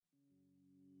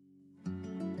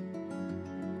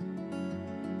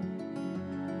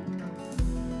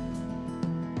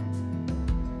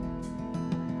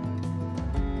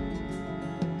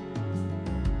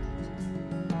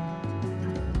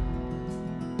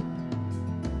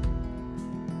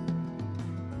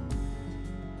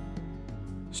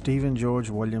Stephen George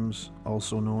Williams,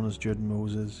 also known as Jude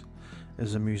Moses,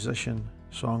 is a musician,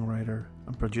 songwriter,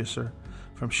 and producer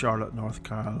from Charlotte, North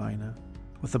Carolina.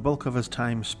 With the bulk of his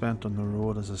time spent on the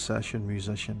road as a session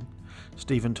musician,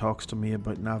 Stephen talks to me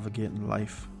about navigating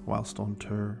life whilst on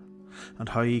tour and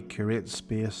how he curates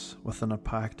space within a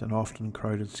packed and often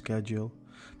crowded schedule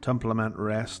to implement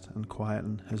rest and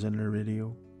quieten his inner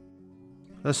radio.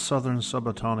 This southern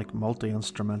subatonic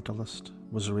multi-instrumentalist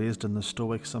was raised in the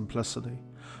stoic simplicity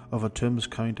of a Toombs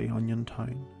County onion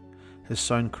town, his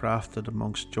sound crafted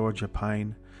amongst Georgia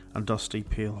pine and dusty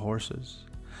pale horses.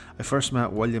 I first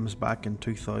met Williams back in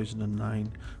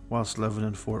 2009 whilst living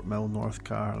in Fort Mill, North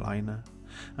Carolina,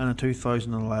 and in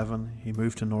 2011 he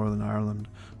moved to Northern Ireland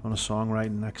on a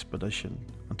songwriting expedition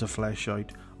and to flesh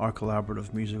out our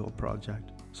collaborative musical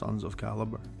project, Sons of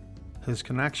Calibre. His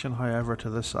connection, however, to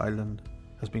this island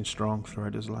has been strong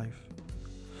throughout his life,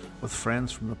 with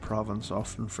friends from the province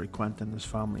often frequenting his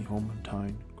family home and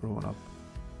town growing up.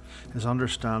 His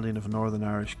understanding of Northern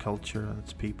Irish culture and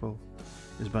its people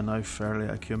is by now fairly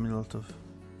accumulative,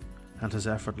 and his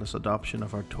effortless adoption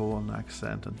of our tone,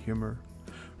 accent and humour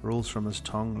rolls from his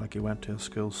tongue like he went to a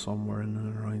school somewhere in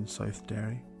and around South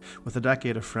Derry. With a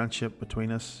decade of friendship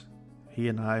between us, he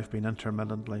and I have been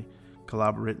intermittently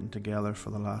collaborating together for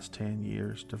the last 10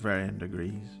 years to varying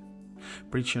degrees,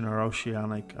 breaching our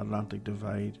oceanic Atlantic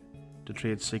divide to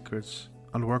trade secrets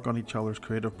and work on each other's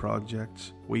creative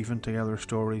projects, weaving together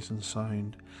stories and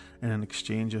sound in an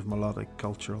exchange of melodic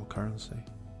cultural currency.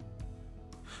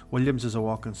 Williams is a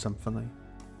walking symphony.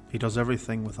 He does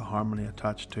everything with a harmony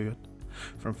attached to it,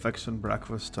 from fixing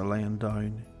breakfast to laying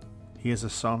down. He is a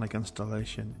sonic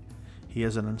installation. He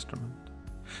is an instrument.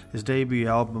 His debut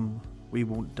album, We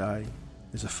Won't Die,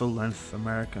 is a full-length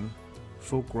American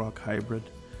folk rock hybrid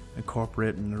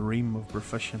incorporating a ream of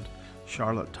proficient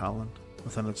Charlotte talent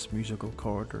within its musical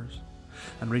corridors,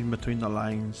 and reading between the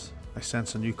lines, I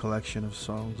sense a new collection of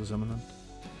songs is imminent.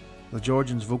 The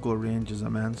Georgian's vocal range is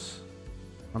immense,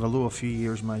 and although a few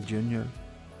years my junior,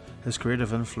 his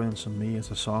creative influence on me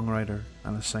as a songwriter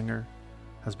and a singer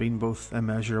has been both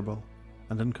immeasurable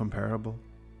and incomparable.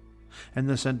 In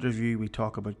this interview we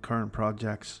talk about current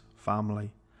projects,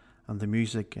 family, and the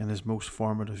music in his most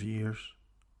formative years.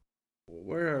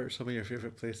 Where are some of your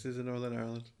favourite places in Northern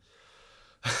Ireland?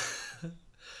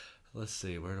 Let's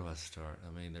see, where do I start?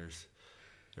 I mean, there's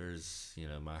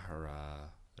Maghera,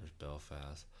 there's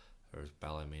Belfast, there's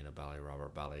Ballymena,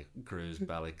 Ballyrobert, Ballycruise,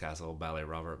 Ballycastle,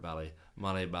 Ballyrobert,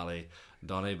 Ballymoney,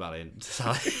 Ballydonny,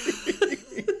 Ballysally.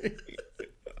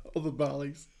 All the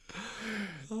Ballys.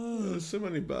 There's so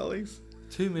many Ballys.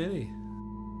 Too many.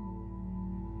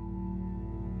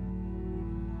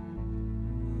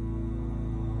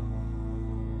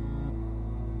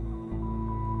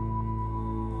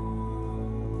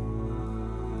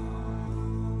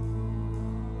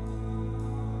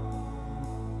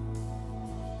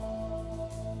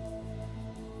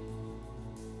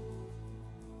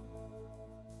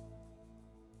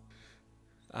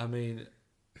 I mean,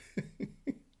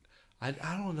 I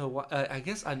don't know why. I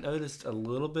guess I noticed a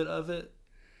little bit of it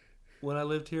when I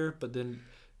lived here, but then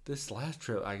this last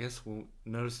trip, I guess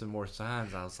noticing more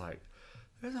signs, I was like,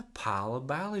 there's a pile of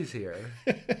Bally's here.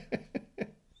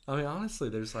 I mean, honestly,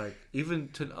 there's like, even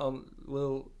to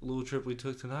little trip we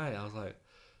took tonight, I was like,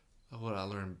 oh, what I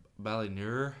learned,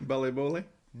 Ballynure? Ballyboley?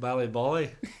 Ballybolly.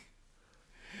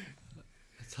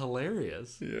 It's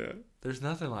hilarious. Yeah. There's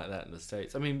nothing like that in the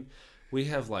States. I mean, we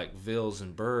have like Vills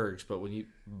and Bergs, but when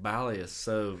Bally is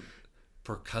so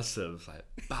percussive, like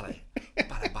Bally,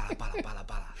 Bally, Bally, Bally, Bally,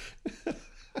 Bally.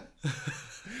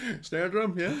 Snare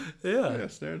drum, yeah? Yeah. Yeah,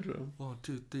 snare drum. 1,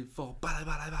 2, 3, 4, Bally,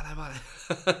 Bally, Bally, Bally.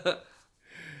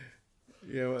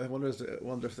 Yeah, I wonder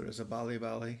if there is a Bally.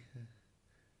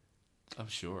 I'm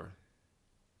sure.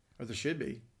 Or there should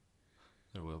be.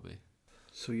 There will be.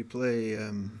 So you play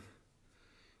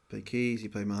keys, you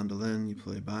play mandolin, you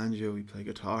play banjo, you play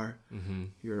guitar. Mm-hmm.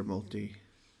 You're a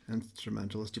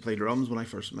multi-instrumentalist. You play drums. When I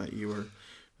first met you,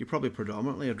 you're probably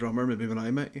predominantly a drummer, maybe when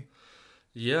I met you.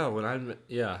 Yeah,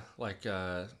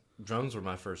 drums were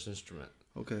my first instrument.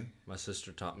 Okay. My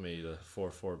sister taught me the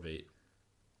 4/4 beat.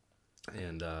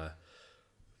 And when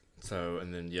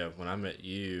I met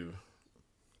you,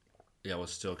 I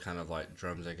was still kind of like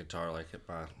drums and guitar. Like at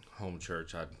my home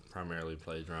church, I'd primarily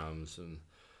play drums, and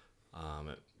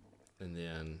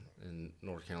then in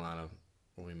North Carolina,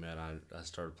 when we met, I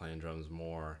started playing drums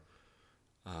more.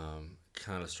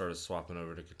 Kind of started swapping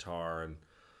over to guitar and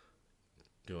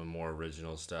doing more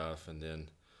original stuff. And then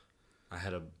I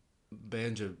had a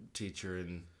banjo teacher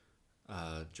in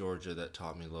Georgia that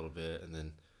taught me a little bit. And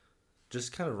then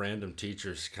just kind of random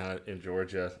teachers kind of in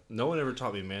Georgia. No one ever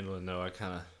taught me mandolin. No, I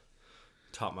kind of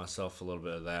taught myself a little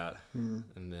bit of that, and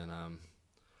then a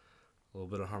little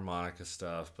bit of harmonica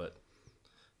stuff. But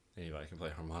anybody can play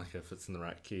harmonica if it's in the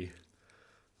right key.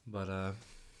 But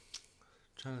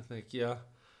trying to think, yeah,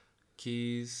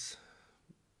 keys,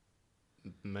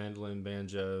 mandolin,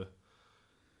 banjo,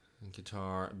 and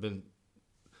guitar. Been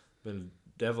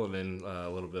dabbling in a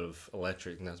little bit of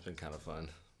electric, and that's been kind of fun.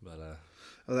 But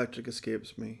Electric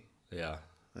escapes me. yeah,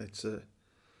 It's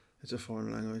a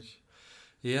foreign language.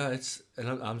 yeah, and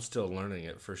I'm still learning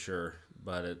it for sure.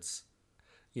 But it's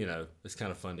it's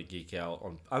kind of fun to geek out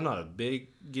on. I'm not a big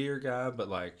gear guy, but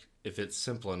like if it's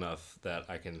simple enough that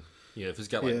I can, if it's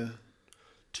got like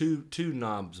two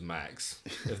knobs max.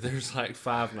 If there's like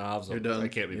 5 knobs, You're done. I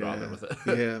can't be bothered with it.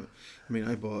 Yeah, I mean,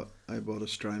 I bought a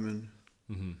Strymon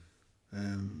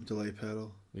delay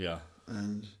pedal, Yeah.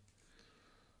 and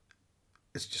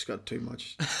it's just got too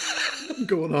much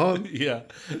going on. Yeah.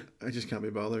 I just can't be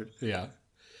bothered Yeah.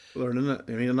 learning it.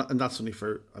 I mean, and that's only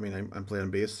for. I mean, I'm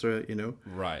playing bass through it.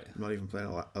 Right. I'm not even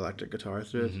playing electric guitar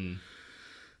through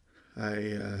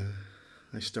it.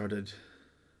 I started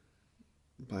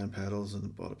buying pedals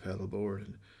and bought a pedal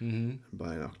board and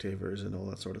buying octavers and all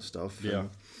that sort of stuff. Yeah. And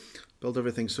built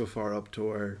everything so far up to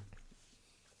where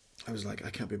I was like, I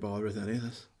can't be bothered with any of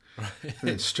this. Right. And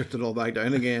then stripped it all back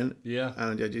down again. Yeah.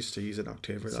 And I used to use an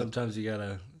octaver. Sometimes you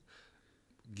gotta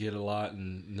get a lot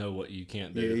and know what you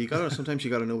can't do. Yeah, sometimes you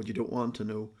gotta know what you don't want to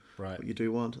know Right. what you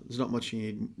do want. There's not much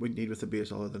you need with the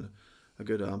bass other than a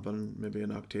good amp and maybe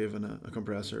an octave and a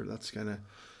compressor. That's kind of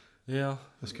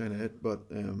it. But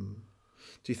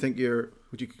do you think do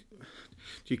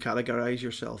you categorize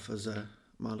yourself as a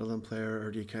mandolin player,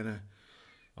 or do you kind of?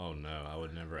 Oh no, I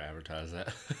would never advertise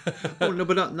that. Oh no,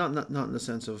 but not in the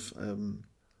sense of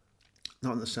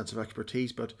not in the sense of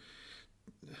expertise. But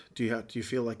do you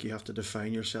feel like you have to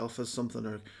define yourself as something,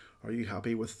 or are you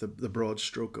happy with the broad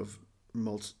stroke of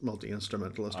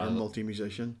multi-instrumentalist or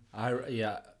multi-musician?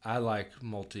 I like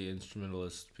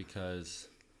multi-instrumentalist because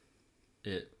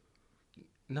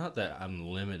not that I'm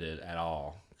limited at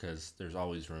all, because there's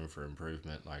always room for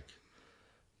improvement,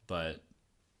 but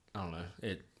I don't know,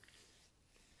 it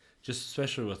just,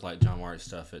 especially with like John Mark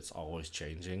stuff, it's always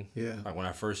changing. Yeah. Like when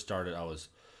I first started, I was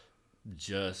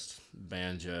just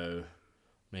banjo,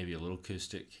 maybe a little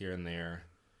acoustic here and there,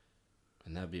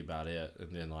 and that'd be about it.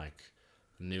 And then like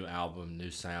a new album,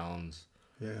 new sounds.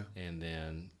 Yeah. And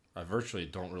then I virtually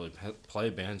don't really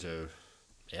play banjo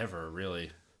ever,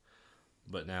 really.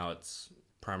 But now it's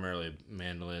primarily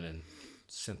mandolin and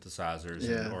synthesizers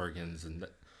and organs, and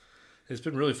it's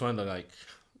been really fun to like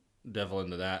delve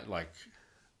into that, like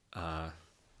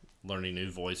learning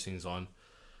new voicings on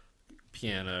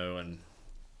piano, and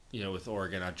with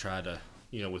organ I try to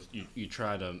with you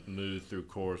try to move through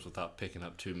chords without picking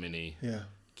up too many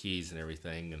keys and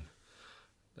everything, and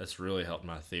that's really helped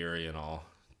my theory and all,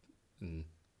 and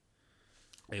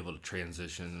able to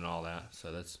transition and all that.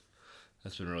 So that's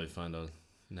been really fun to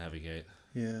navigate.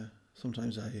 Yeah,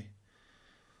 sometimes I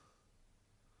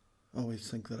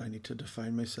always think that I need to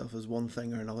define myself as one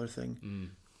thing or another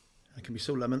thing. I can be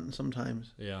so limiting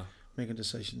sometimes. Yeah. Making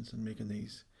decisions and making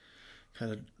these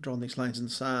kind of drawing these lines in the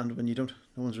sand when no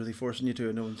one's really forcing you to,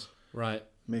 and no one's Right.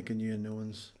 making you, and no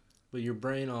one's. But your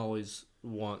brain always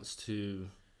wants to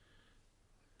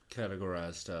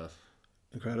categorize stuff.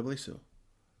 Incredibly so.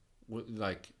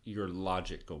 Like your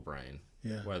logical brain.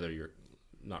 Yeah. Whether you're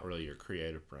not really your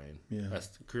creative brain. Yeah. That's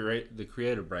the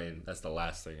creative brain. That's the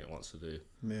last thing it wants to do.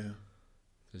 Yeah.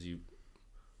 Because you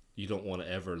don't want to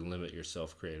ever limit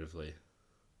yourself creatively.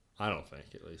 I don't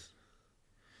think, at least.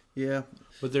 Yeah.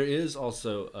 But there is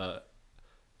also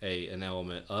an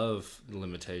element of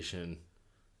limitation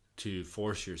to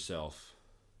force yourself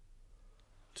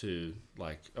to,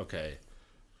 like, okay,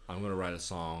 I'm going to write a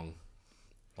song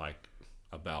like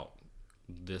about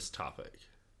this topic,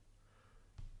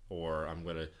 or I'm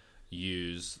going to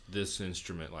use this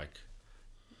instrument, like,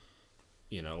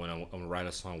 when I'm going to write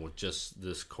a song with just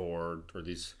this chord or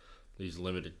these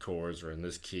limited chords or in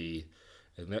this key,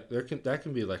 and that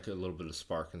can be like a little bit of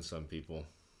spark in some people.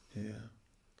 Yeah.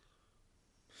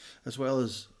 As well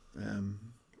as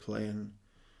playing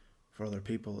for other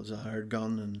people as a hired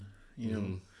gun, and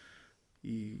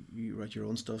you write your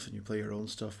own stuff and you play your own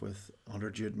stuff with under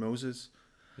Jude Moses.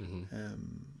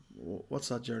 What's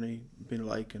that journey been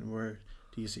like, and where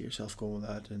do you see yourself going with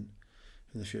that in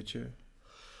the future?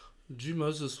 Jude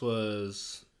Moses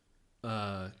was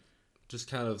just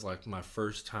kind of like my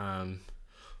first time,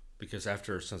 because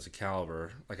after Sons of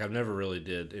Caliber, like I've never really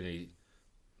did any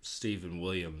Stephen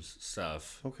Williams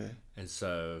stuff. Okay. And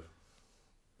so,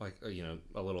 like,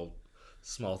 a little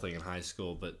small thing in high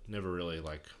school, but never really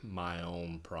like my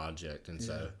own project. And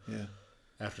so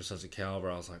after Sons of Caliber,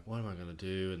 I was like, what am I going to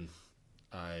do? And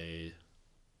I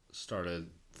started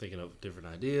thinking of different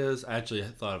ideas. I actually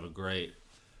thought of a great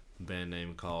band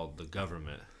name called The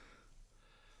Government,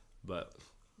 but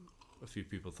a few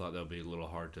people thought that would be a little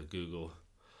hard to Google,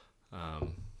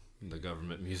 The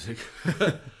Government music.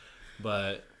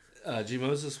 But G.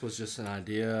 Moses was just an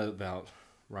idea about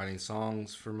writing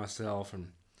songs for myself,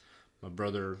 and my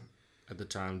brother at the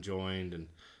time joined, and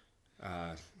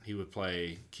he would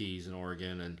play keys and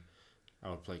organ, and I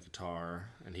would play guitar,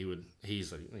 and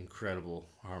he's an incredible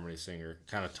harmony singer,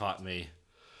 kind of taught me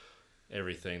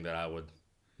everything that I would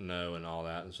know and all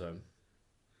that. And so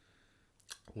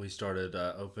we started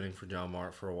opening for John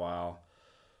Mark for a while,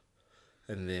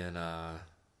 and then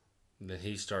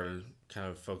he started kind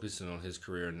of focusing on his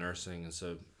career in nursing. And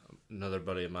so another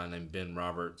buddy of mine named Ben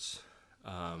Roberts,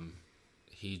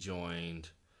 he joined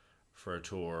for a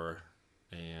tour,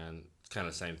 and kind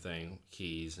of same thing,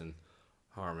 keys and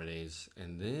harmonies.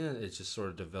 And then it just sort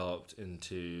of developed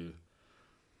into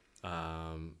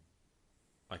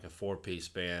like a 4-piece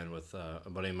band with a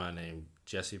buddy of mine named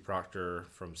Jesse Proctor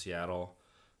from Seattle,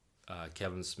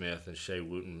 Kevin Smith and Shay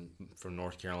Wooten from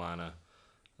North Carolina,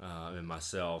 and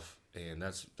myself. And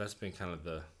that's been kind of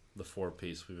the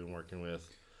 4-piece we've been working with.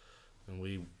 And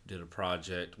we did a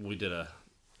project. We did an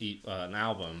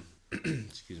album,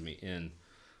 excuse me, in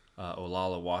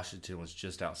Olalla, Washington, was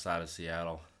just outside of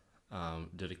Seattle.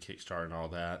 Did a Kickstarter and all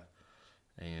that,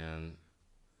 and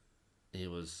it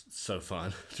was so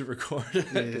fun to record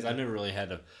because I never really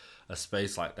had a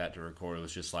space like that to record. It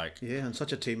was just like and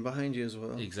such a team behind you as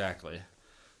well. Exactly,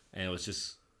 and it was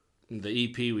just the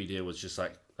EP we did was just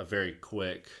like a very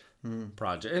quick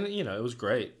project, and it was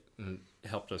great and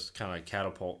helped us kind of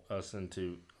catapult us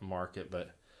into a market.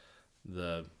 But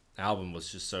the album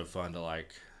was just so fun to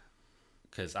like,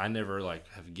 because I never like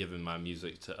have given my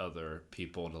music to other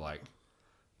people to like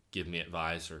give me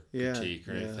advice or critique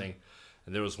or anything.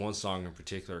 And there was one song in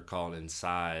particular called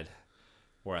Inside,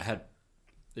 where I had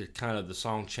it kind of, the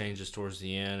song changes towards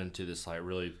the end into this like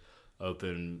really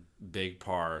open big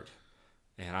part,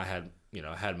 and I had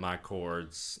my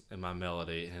chords and my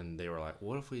melody, and they were like,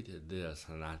 what if we did this?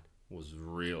 And I was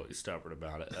really stubborn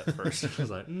about it at first. I was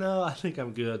like, no, I think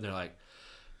I'm good. And they're like,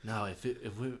 no, if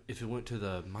it went to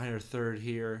the minor third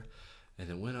here, and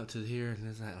then went up to here and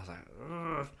this and that, I was like,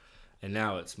 ugh. And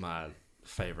now it's my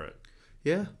favorite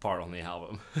part on the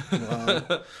album.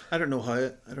 Wow. I don't know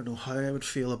how I would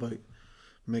feel about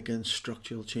making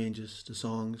structural changes to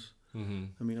songs. Mm-hmm.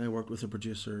 I mean, I worked with a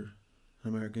producer, an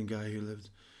American guy who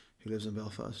lives in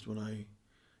Belfast, when I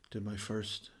did my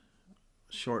first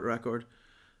short record,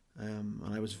 and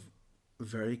I was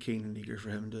very keen and eager for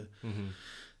him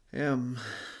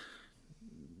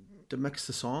to mix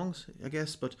the songs, I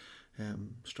guess, but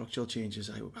structural changes,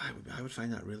 I would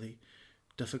find that really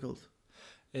difficult.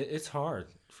 It's hard,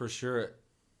 for sure.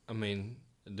 I mean,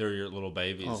 they're your little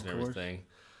babies and everything.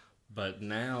 But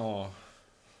now,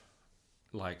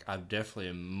 like, I definitely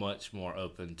am much more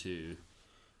open to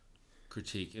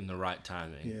critique in the right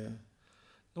timing. Yeah.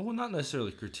 Well, not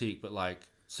necessarily critique, but like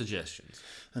suggestions.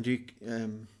 And do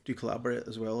you collaborate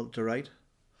as well to write?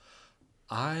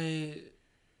 I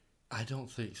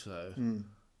don't think so.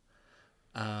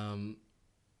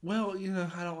 Well,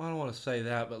 I don't want to say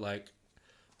that, but like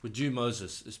with G.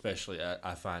 Moses especially,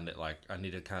 I find it like I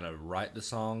need to kind of write the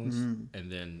songs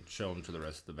and then show them to the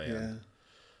rest of the band.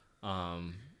 Yeah.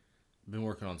 Been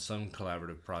working on some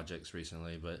collaborative projects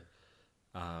recently, but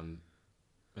and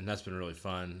that's been really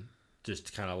fun, just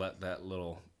to kind of let that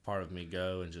little part of me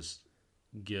go and just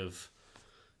give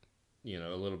a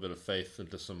little bit of faith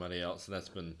into somebody else. And that's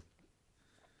been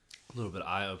a little bit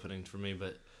eye-opening for me.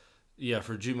 But yeah,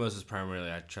 for G. Moses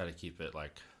primarily, I try to keep it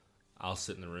like I'll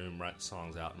sit in the room, write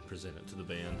songs out, and present it to the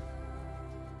band.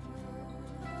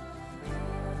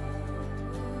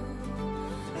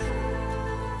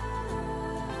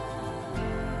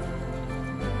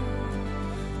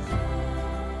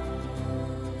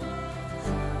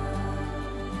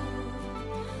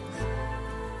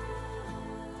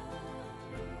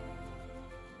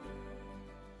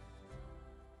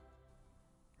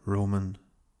 Roman.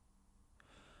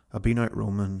 I've been out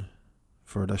roaming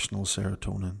for additional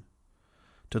serotonin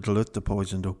to dilute the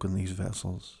poisoned oak in these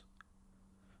vessels.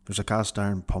 There's a cast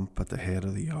iron pump at the head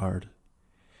of the yard.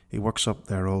 He works up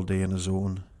there all day on his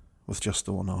own with just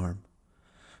the one arm,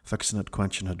 fixing it,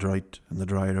 quenching a drought in the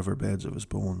dry riverbeds of his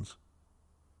bones.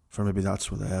 For maybe that's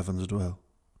where the heavens dwell.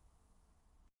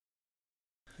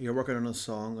 You're working on a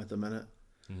song at the minute,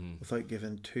 without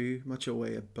giving too much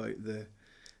away about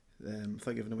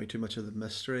without giving away too much of the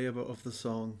mystery of the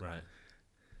song, Right.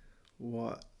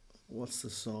 what's the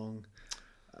song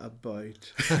about?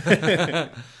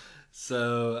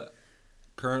 So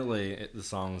currently the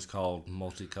song is called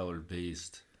Multicolored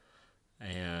Beast,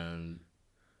 and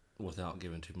without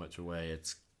giving too much away,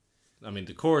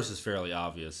 the chorus is fairly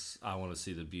obvious. I want to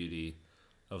see the beauty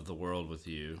of the world with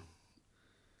you.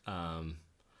 And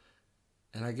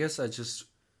I guess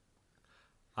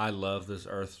I love this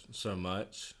earth so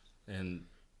much, and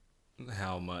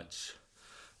how much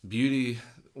beauty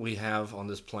we have on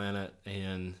this planet,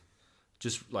 and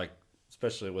just like,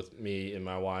 especially with me and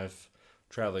my wife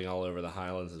traveling all over the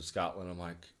Highlands of Scotland, I'm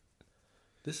like,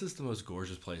 this is the most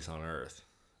gorgeous place on earth.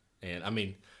 And I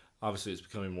mean, obviously it's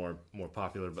becoming more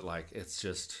popular, but like,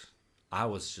 I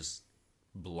was just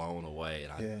blown away.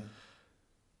 And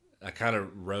I kind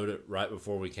of wrote it right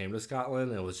before we came to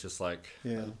Scotland. It was just like,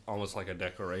 almost like a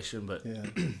declaration, but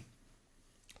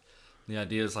the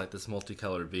idea is like this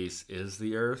multicolored beast is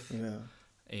the earth. Yeah.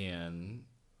 And,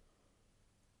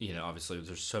 obviously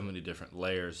there's so many different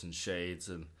layers and shades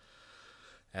and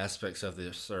aspects of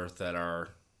this earth that are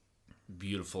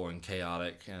beautiful and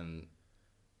chaotic, and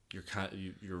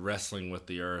you're wrestling with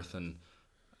the earth, and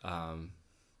I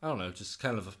don't know, just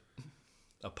kind of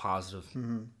a positive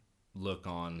look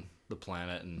on the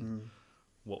planet and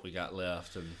what we got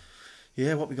left, and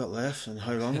what we got left and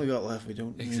how long we got left. We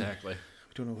don't exactly.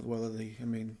 We don't know whether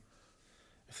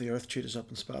if the earth chewed us up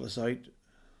and spat us out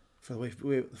for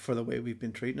the way we've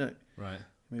been treating it, right?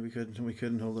 We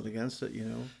couldn't hold it against it,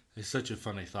 It's such a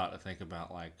funny thought to think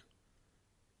about, like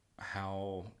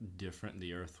how different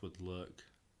the earth would look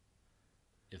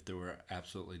if there were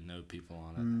absolutely no people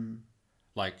on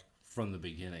it. Like from the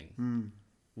beginning,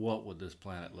 what would this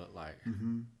planet look like?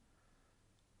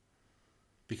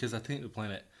 Because I think the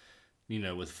planet,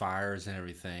 with fires and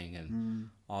everything and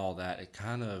all that, it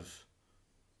kind of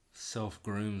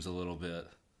self-grooms a little bit,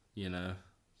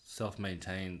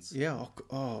 self-maintains. Yeah.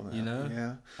 Oh, man.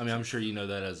 Yeah. I mean, I'm sure you know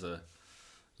that as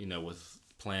with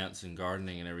plants and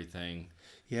gardening and everything.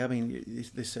 Yeah, I mean,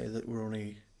 they say that we're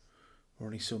only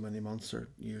so many months or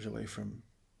years away from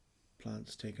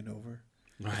plants taking over.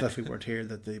 Right. If we weren't here,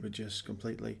 that they would just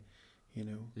completely,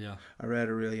 Yeah. I read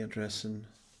a really interesting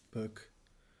book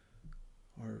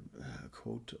or a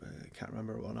quote, I can't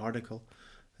remember, an article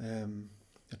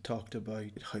that talked about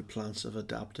how plants have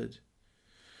adapted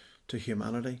to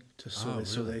humanity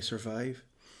so they survive.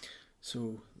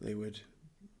 So they would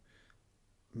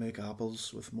make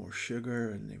apples with more sugar,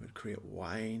 and they would create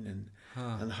wine,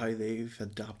 and how they've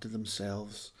adapted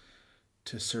themselves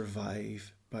to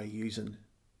survive by using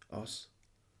us.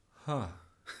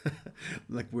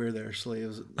 Like we're their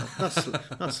slaves.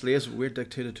 Not slaves, but we're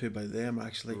dictated to by them,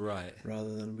 actually. Right.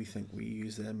 Rather than we think we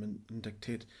use them and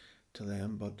dictate to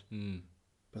them, but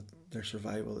their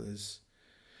survival is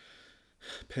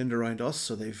pinned around us.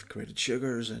 So they've created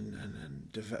sugars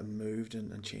and moved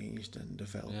and changed and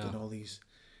developed in all these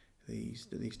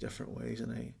different ways,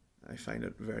 and I find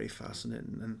it very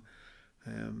fascinating.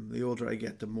 And the older I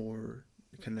get, the more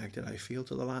connected I feel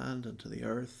to the land and to the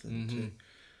earth, and to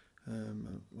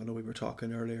I know we were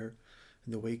talking earlier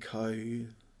in the week how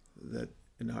that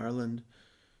in Ireland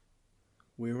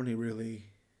we're only really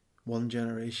one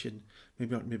generation,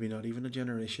 maybe not even a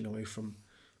generation away from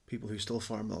people who still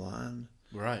farm the land.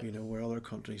 Right. Where other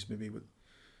countries maybe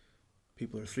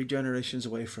people are 3 generations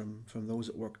away from those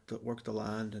that work the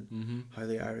land, and how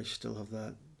the Irish still have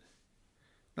that.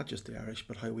 Not just the Irish,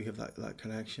 but how we have that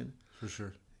connection. For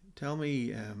sure. Tell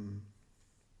me,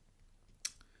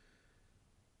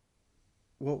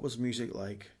 what was music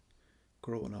like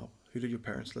growing up? Who did your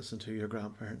parents listen to, your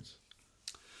grandparents?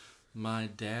 My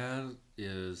dad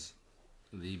is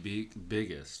the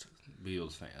biggest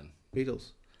Beatles fan.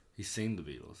 Beatles? He's seen the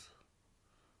Beatles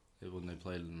when they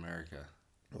played in America.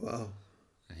 Wow.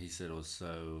 And he said it was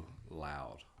so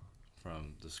loud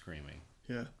from the screaming.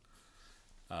 Yeah.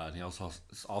 And he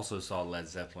also saw Led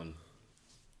Zeppelin.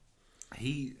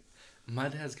 My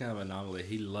dad's kind of an anomaly.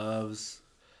 He loves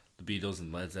the Beatles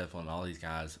and Led Zeppelin and all these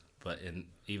guys, but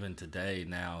even today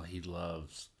now he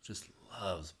loves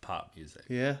pop music.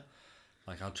 Yeah.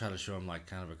 Like I'll try to show him like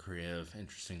kind of a creative,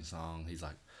 interesting song. He's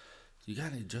like, "You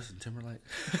got any Justin Timberlake?"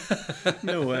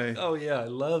 No way. Oh yeah, he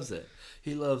loves it.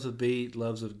 He loves a beat,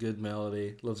 loves a good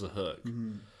melody, loves a hook.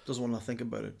 Doesn't want to think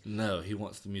about it. No, he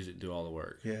wants the music to do all the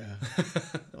work. Yeah.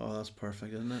 Oh, that's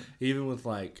perfect, isn't it? Even with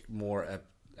like more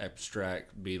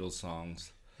abstract Beatles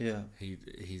songs. Yeah.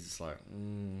 He's like,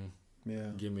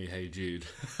 yeah. Give me Hey Jude.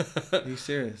 Are you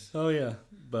serious? Oh yeah.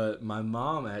 But my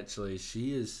mom actually,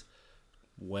 she is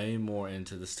way more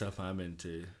into the stuff I'm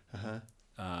into.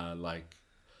 Uh-huh. Like,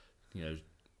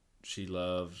 she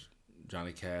loved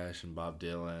Johnny Cash and Bob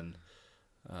Dylan,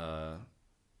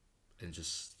 and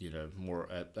just more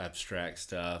abstract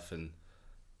stuff. And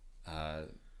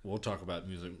we'll talk about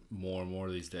music more and more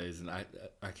these days. And I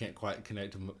can't quite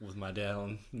connect with my dad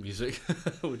on music,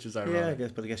 which is ironic. Yeah,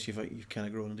 I guess you've kind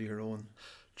of grown into your own.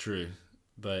 True,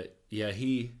 but yeah,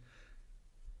 he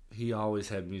always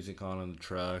had music on in the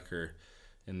truck or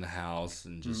in the house,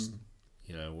 and just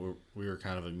we were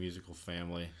kind of a musical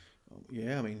family.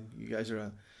 Yeah, I mean, you guys are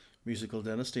a musical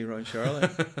dynasty around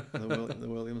Charlotte, the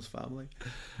Williams family.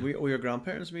 Were your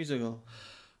grandparents musical?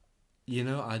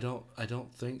 I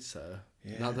don't think so.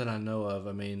 Yeah. Not that I know of.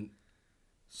 I mean,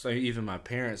 so even my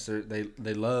parents,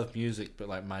 they love music, but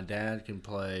like my dad can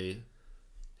play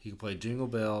Jingle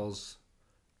Bells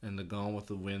and the Gone with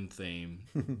the Wind theme,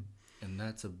 and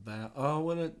that's about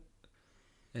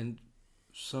and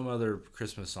some other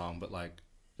Christmas song, but like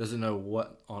doesn't know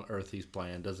what on earth he's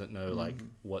playing, doesn't know like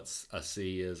what a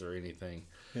C is or anything.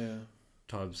 Yeah.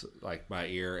 Times like by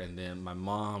ear. And then my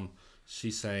mom,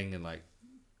 she sang in like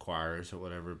choirs or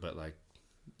whatever, but like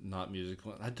not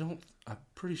musical. I'm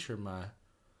pretty sure my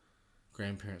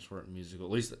grandparents weren't musical,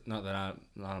 at least not that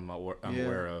I'm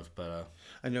aware of. But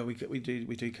I know we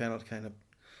do kind of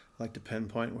like to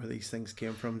pinpoint where these things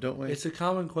came from, don't we? It's a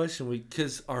common question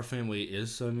because our family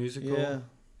is so musical. Yeah.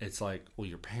 It's like, well,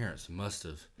 your parents must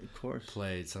have, of course,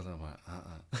 played something. Like,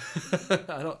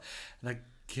 I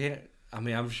can't. I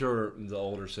mean, I'm sure the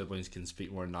older siblings can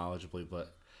speak more knowledgeably,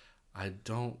 but I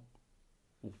don't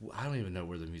even know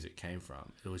where the music came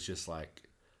from. It was just like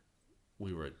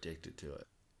we were addicted to it.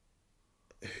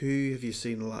 Who have you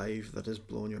seen live that has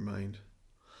blown your mind?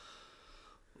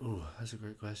 Ooh, that's a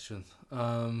great question.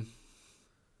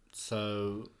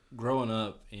 So growing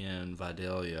up in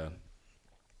Vidalia,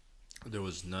 there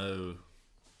was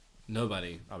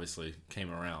nobody obviously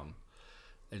came around,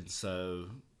 and so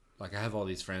like I have all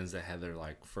these friends that had their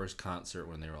like first concert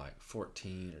when they were like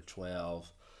 14 or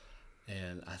 12,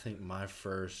 and I think my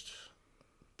first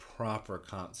proper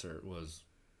concert was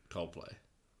Coldplay.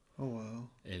 Oh wow!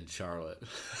 In Charlotte.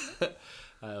 It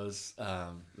was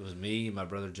me, my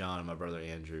brother John, and my brother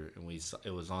Andrew, and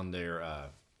it was on their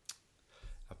I'm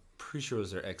pretty sure it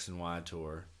was their X and Y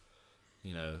tour.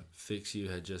 Fix You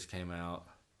had just came out,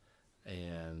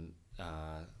 and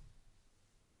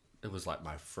it was like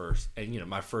my first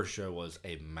show was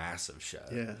a massive show.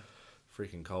 Yeah.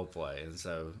 Freaking Coldplay. And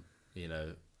so,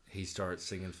 he starts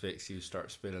singing Fix You,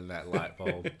 starts spinning that light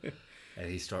bulb, and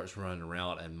he starts running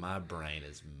around, and my brain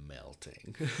is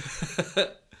melting. I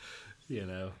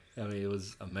mean, it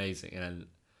was amazing. And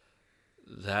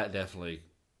that definitely,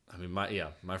 I mean,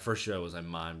 my first show was a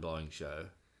mind-blowing show,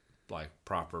 like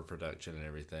proper production and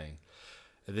everything.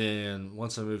 And then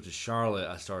once I moved to Charlotte,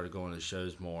 I started going to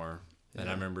shows more. And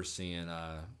I remember seeing,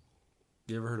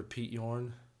 you ever heard of Pete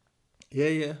Yorn?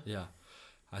 Yeah. Yeah.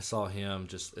 I saw him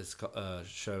it's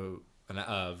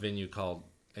a venue called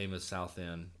Amos South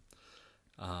End.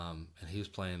 And he was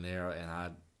playing there,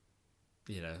 and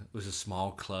it was a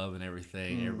small club and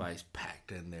everything. Everybody's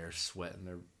packed in there, sweating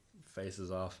their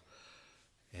faces off.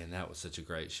 And that was such a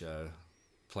great show.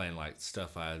 Playing like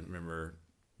stuff I remember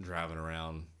driving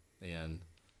around, and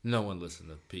no one listened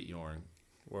to Pete Yorn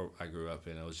where I grew up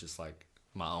in. It was just like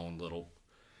my own little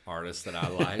artist that I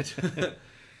liked.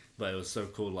 But it was so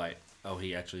cool, like,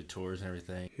 he actually tours and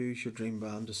everything. Who's your dream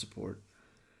band to support?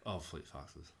 Oh, Fleet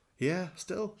Foxes. Yeah,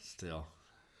 still.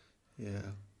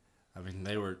 Yeah. I mean,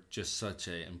 they were just such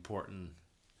an important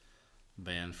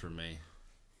band for me.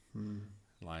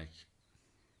 Like,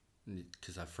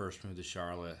 because I first moved to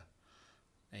Charlotte,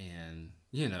 and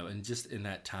and just in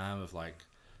that time of like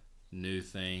new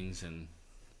things, and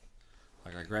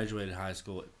like I graduated high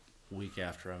school a week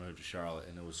after I moved to Charlotte,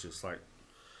 and it was just like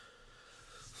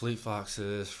Fleet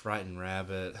Foxes, Frightened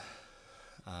Rabbit,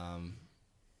 a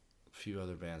few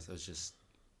other bands. It was just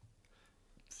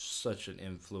such an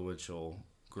influential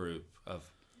group of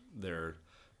their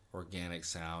organic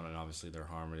sound and obviously their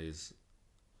harmonies.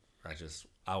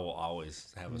 I will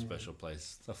always have a special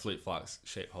place, a Fleet Fox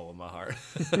shaped hole in my heart.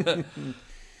 But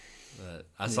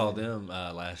I saw them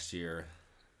last year,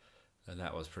 and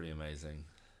that was pretty amazing.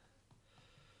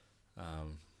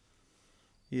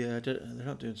 They're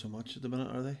not doing so much at the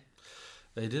minute, are they?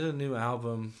 They did a new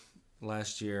album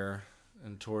last year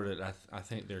and toured it. I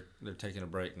think they're taking a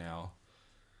break now,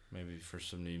 maybe for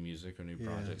some new music or new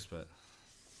projects. But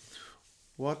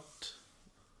what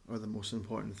are the most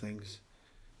important things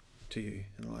to you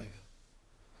in life?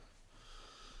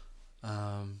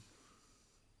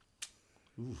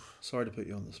 Sorry to put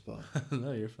you on the spot.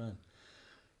 No, you're fine.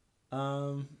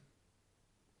 I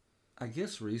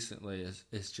guess recently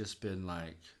it's just been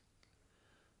like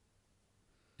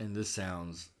and this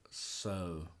sounds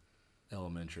so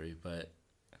elementary, but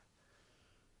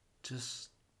just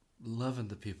loving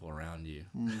the people around you.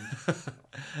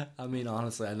 I mean,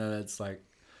 honestly, I know that's like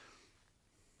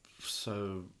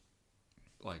so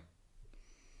like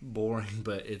boring,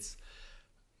 but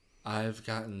I've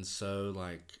gotten so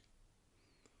like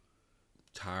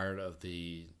tired of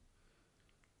I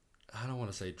don't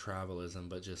want to say tribalism,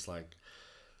 but just like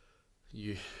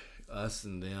us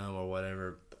and them or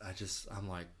whatever. I'm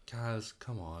like, guys,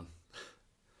 come on.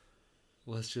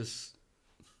 Let's just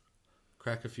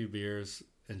crack a few beers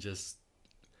and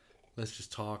let's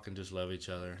just talk and just love each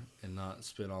other and not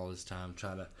spend all this time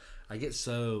I get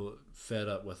so fed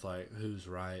up with like who's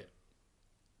right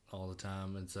all the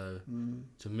time. And so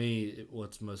to me,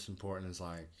 what's most important is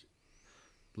like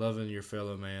loving your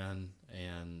fellow man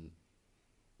and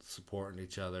supporting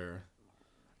each other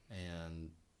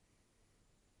and,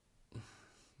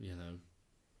 you know,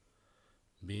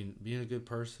 being a good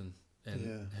person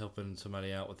and helping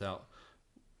somebody out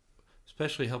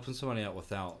especially helping somebody out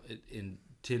without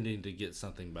intending to get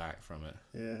something back from it.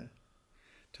 Yeah.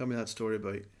 Tell me that story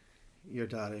about your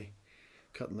daddy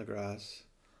cutting the grass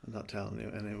and not telling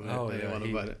you anyone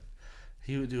about it.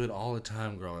 He would do it all the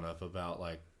time growing up about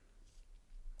like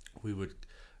he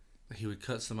would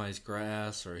cut somebody's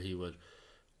grass, or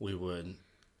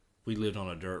we lived on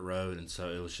a dirt road, and so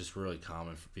it was just really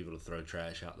common for people to throw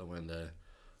trash out the window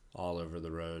all over the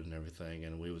road and everything,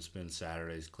 and we would spend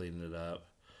Saturdays cleaning it up,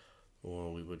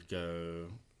 or we would go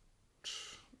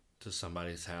to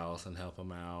somebody's house and help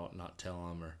them out, not tell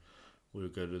them, or we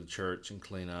would go to the church and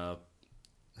clean up.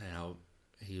 And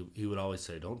he would always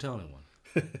say, "Don't tell anyone."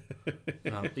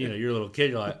 And you're a little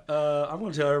kid. You're like, I'm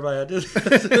going to tell everybody I did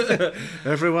this.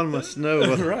 Everyone must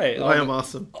know. Right. I am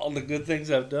awesome. All the good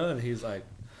things I've done. He's like,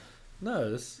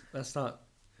 no, that's not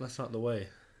the way.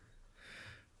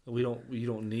 You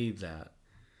don't need that.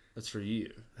 That's for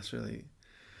you.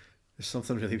 There's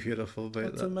something really beautiful about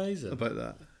that. That's amazing. About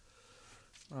that.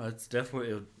 Oh, it's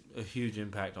definitely a huge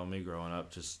impact on me growing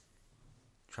up, just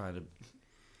trying to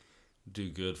do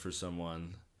good for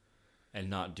someone and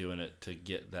not doing it to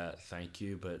get that thank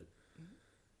you, but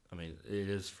I mean, it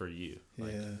is for you.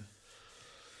 Like,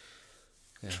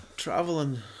 yeah.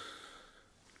 Traveling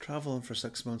for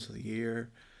 6 months of the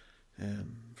year,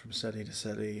 from city to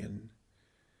city, and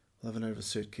living out of a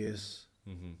suitcase.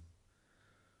 Mm-hmm.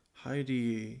 How do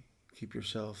you keep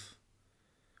yourself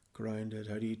grounded?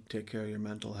 How do you take care of your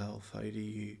mental health? How do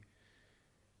you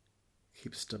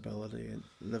keep stability and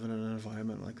living in an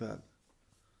environment like that?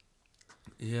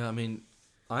 Yeah, I mean,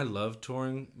 I love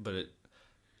touring, but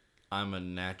I'm a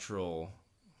natural,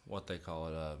 what they call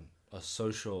it, a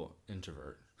social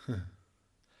introvert.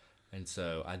 And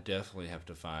so I definitely have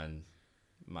to find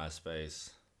my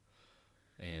space.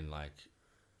 And like,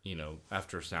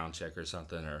 after a sound check or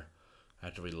something, or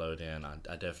after we load in,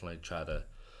 I definitely try to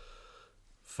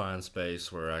find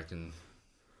space where I can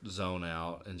zone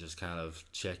out and just kind of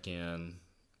check in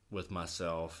with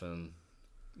myself and,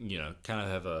 kind of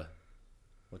have a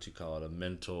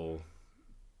mental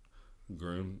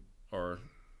groom, or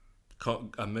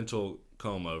a mental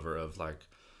comb over of like,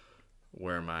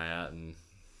 where am I at and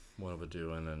what am I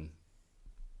doing and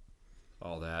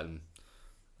all that, and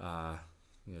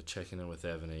checking in with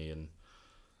Ebony,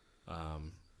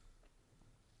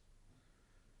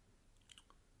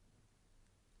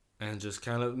 and just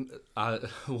kind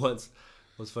of what's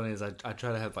funny is I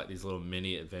try to have like these little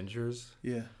mini adventures.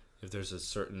 Yeah. If there's a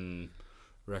certain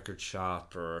record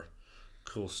shop or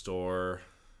cool store,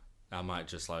 I might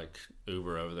just like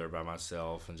Uber over there by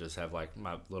myself and just have like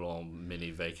my little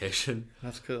mini vacation.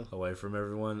 That's cool. Away from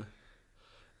everyone.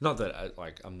 Not that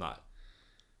I'm not,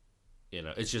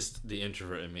 it's just the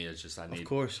introvert in me. It's just Of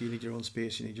course, you need your own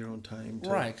space. You need your own time.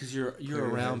 Right, because you're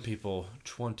around people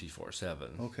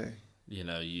 24/7. Okay.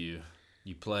 You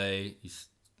play,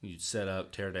 you set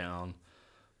up, tear down,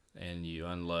 and you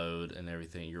unload and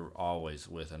everything. You're always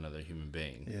with another human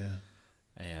being. Yeah.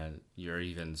 And you're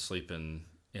even sleeping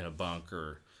in a bunk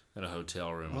or in a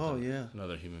hotel room with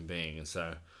another human being. And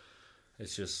so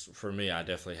it's just, for me, I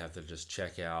definitely have to just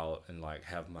check out and like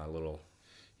have my little,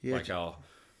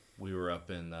 we were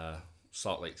up in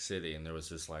Salt Lake City, and there was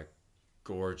this like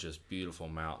gorgeous, beautiful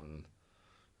mountain.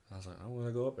 I was like, I want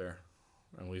to go up there.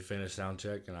 And we finished sound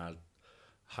check, and I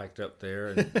hiked up there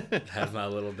and had my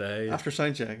little day. After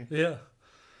sound check? Yeah.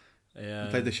 And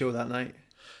you played the show that night?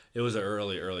 It was an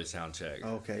early sound check.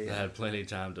 Okay, yeah. I had plenty of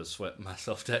time to sweat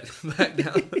myself back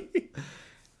down.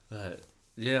 But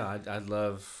yeah, I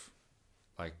love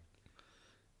like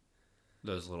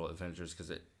those little adventures, because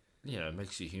it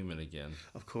makes you human again.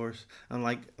 Of course. And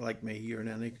like me, you're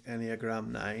an Enneagram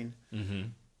 9. Mm-hmm.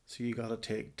 So you got to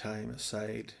take time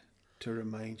aside to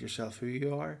remind yourself who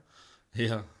you are.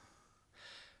 Yeah.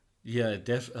 Yeah,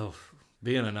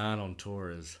 being a 9 on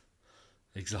tour is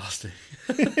exhausting.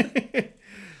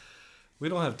 We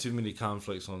don't have too many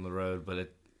conflicts on the road,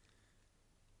 but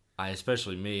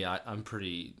especially me, I'm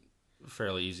pretty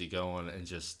fairly easygoing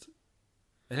and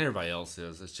everybody else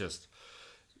is. It's just,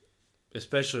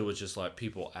 especially with just like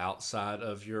people outside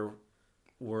of your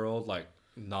world, like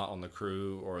not on the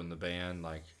crew or in the band,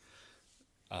 like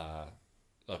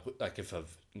if a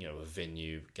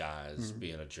venue guy is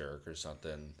being a jerk or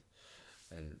something,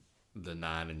 and the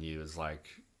 9 in you is like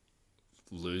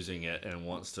losing it and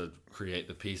wants to create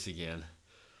the peace again,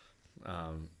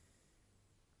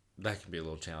 that can be a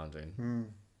little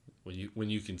challenging. When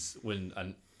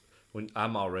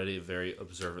I'm already a very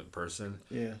observant person,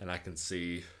 and I can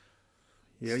see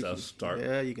stuff start.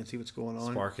 Yeah, you can see what's going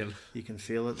on. Sparking. You can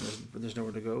feel it. There's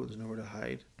nowhere to go. There's nowhere to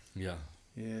hide. Yeah.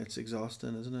 Yeah, it's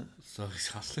exhausting, isn't it? So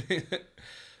exhausting.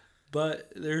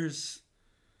 But there is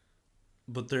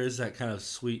that kind of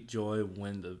sweet joy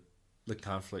when the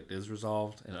conflict is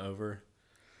resolved and over.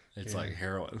 It's like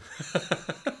heroin.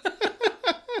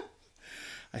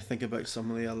 I think about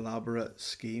some of the elaborate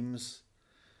schemes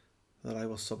that I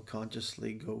will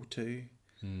subconsciously go to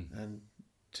and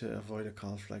to avoid a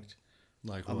conflict.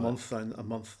 Like a month down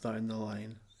the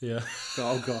line. Yeah.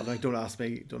 Oh God! Like don't ask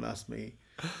me.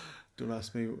 You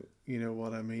know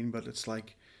what I mean? But it's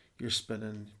like you're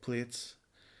spinning plates.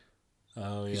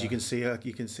 Oh yeah. Because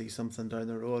you can see something down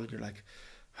the road, and you're like,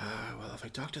 well, if I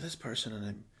talk to this person and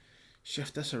I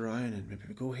shift this around and maybe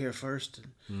we go here first,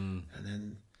 and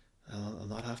then I'll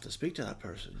not have to speak to that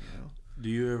person. You know. Do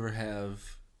you ever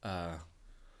have?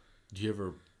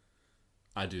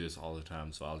 I do this all the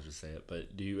time, so I'll just say it.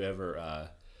 But do you ever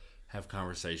have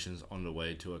conversations on the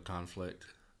way to a conflict?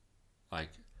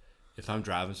 Like, if I'm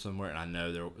driving somewhere and I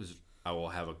know I will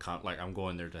have I'm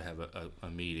going there to have a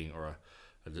meeting or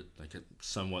a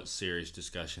somewhat serious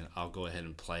discussion, I'll go ahead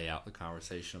and play out the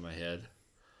conversation in my head.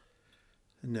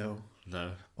 No.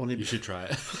 You should try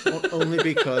it. only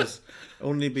because.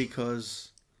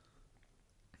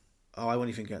 Oh, I won't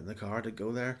even get in the car to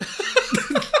go there.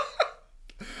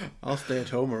 I'll stay at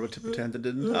home or to pretend it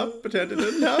didn't happen.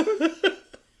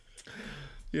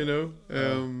 You know,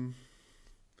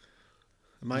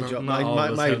 my job, my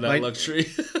luxury.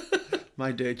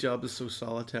 My day job is so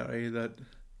solitary that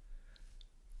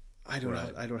I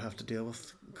don't have to deal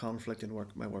with conflict in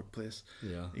my workplace.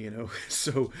 Yeah, you know.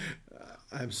 So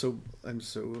I'm so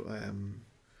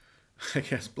I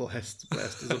guess blessed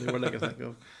is the only word I can think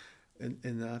of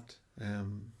in that.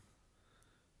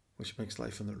 Which makes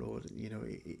life on the road, you know,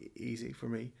 easy for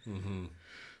me. Mm-hmm.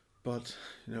 But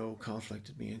you know,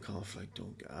 conflict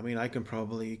I mean, I can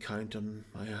probably count on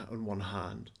one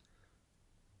hand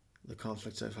the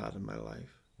conflicts I've had in my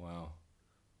life. Wow.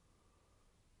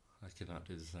 I could not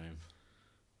do the same.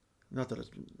 Not that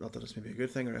it's maybe a good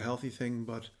thing or a healthy thing,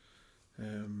 but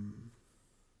I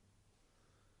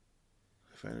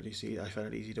find it easy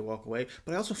to walk away.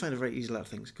 But I also find it very easy to let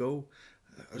things go.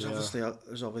 There's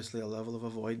obviously a level of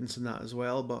avoidance in that as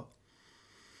well, but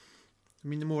I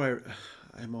mean, the more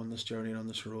I'm on this journey and on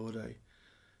this road,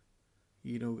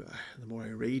 the more I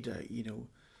read,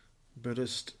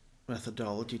 Buddhist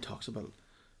methodology talks about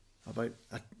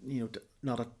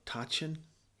not attaching,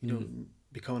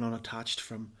 becoming unattached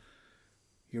from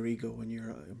your ego and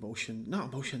your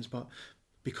not emotions, but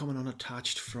becoming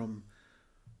unattached from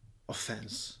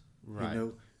offense.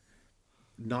 Right.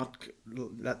 Not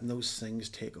letting those things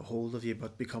take a hold of you,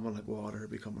 but becoming like water,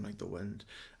 becoming like the wind,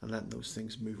 and letting those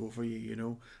things move over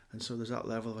you, And so there's that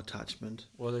level of attachment.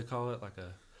 What do they call it? Like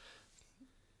a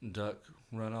duck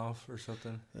runoff or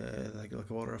something? Like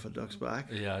water off a duck's back.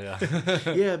 Yeah.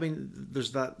 Yeah, I mean,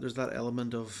 there's that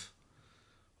element of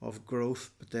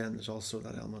growth, but then there's also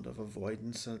that element of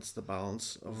avoidance, and it's the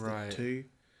balance of the two,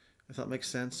 if that makes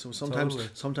sense. So sometimes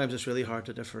it's really hard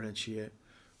to differentiate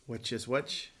which is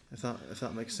which. If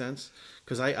that makes sense,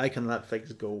 because I can let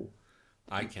things go.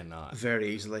 I cannot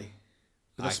very easily.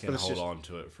 I can hold on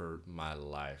to it for my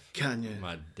life. Can you?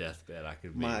 My deathbed, I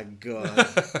could be. My God,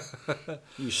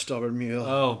 you stubborn mule.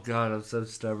 Oh God, I'm so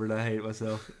stubborn. I hate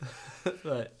myself.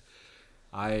 But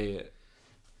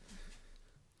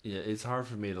it's hard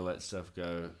for me to let stuff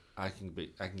go. I can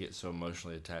get so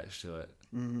emotionally attached to it.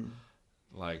 Mm-hmm.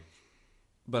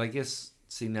 But I guess.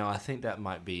 See, now I think that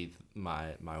might be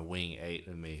my wing 8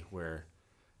 in me, where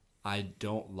I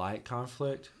don't like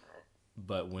conflict,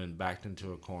 but when backed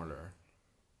into a corner,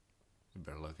 you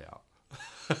better look out.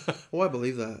 Oh, I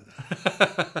believe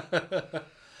that.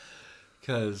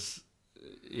 Because,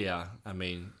 I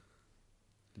mean,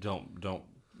 don't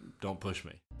push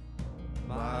me.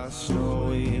 my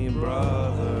snowy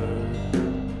brother.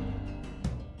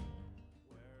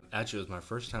 Actually, it was my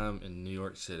first time in New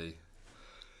York City,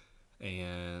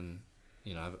 and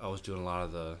I was doing a lot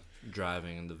of the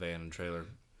driving in the van and trailer,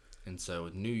 and so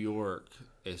with New York,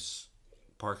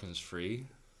 parking's free,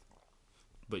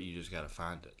 but you just gotta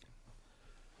find it.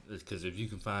 Because if you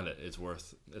can find it, it's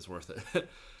worth it.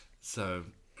 So,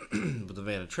 with the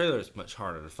van and trailer, it's much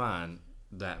harder to find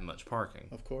that much parking.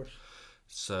 Of course.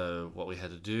 So what we had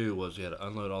to do was we had to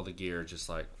unload all the gear, just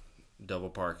like double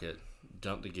park it,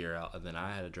 dump the gear out, and then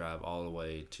I had to drive all the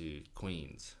way to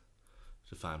Queens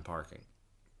to find parking.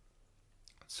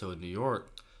 So in New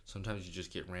York, sometimes you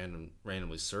just get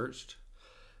randomly searched.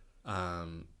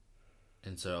 And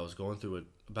so I was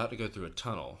about to go through a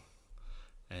tunnel,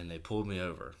 and they pulled me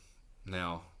over.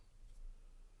 Now,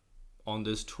 on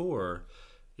this tour,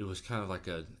 it was kind of like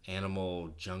an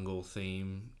animal jungle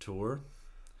theme tour.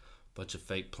 Bunch of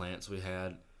fake plants we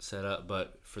had set up,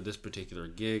 but for this particular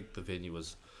gig, the venue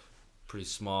was pretty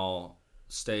small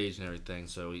stage and everything,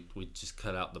 so we just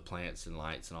cut out the plants and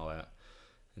lights and all that,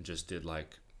 and just did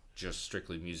just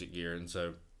strictly music gear. And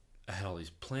so I had all these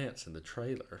plants in the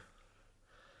trailer,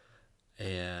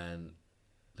 and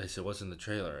they said, "What's in the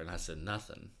trailer?" And I said,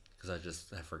 "Nothing," because I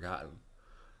just had forgotten.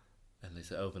 And they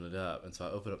said, "Open it up." And so I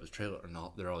opened up this trailer, and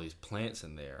there are all these plants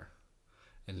in there,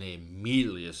 and they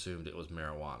immediately assumed it was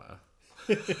marijuana.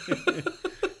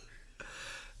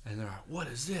 And they're like, "What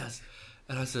is this?"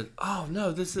 And I said, "Oh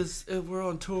no, we're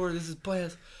on tour, this is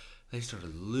plants." They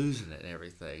started losing it and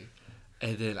everything.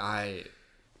 And then I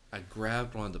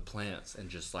grabbed one of the plants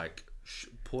and just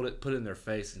put it in their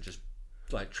face and just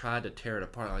tried to tear it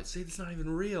apart. I'm like, "See, it's not even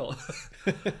real."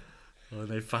 Well,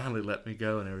 they finally let me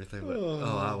go and everything, but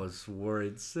I was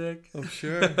worried sick. I'm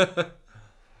sure.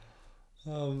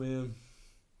 Oh man.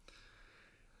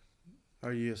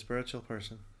 Are you a spiritual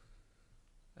person?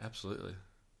 Absolutely.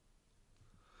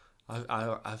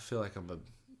 I feel like I'm a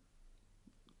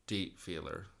deep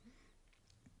feeler.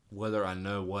 Whether I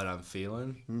know what I'm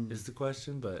feeling is the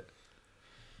question, but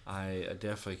I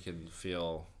definitely can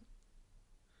feel.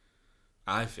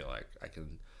 I feel like I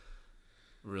can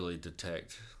really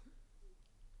detect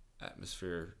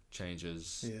atmosphere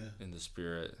changes in the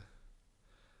spirit.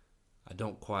 I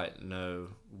don't quite know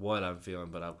what I'm feeling,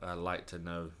 but I like to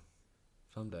know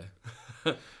someday.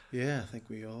 Yeah, I think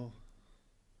we all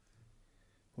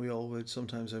would.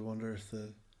 Sometimes I wonder if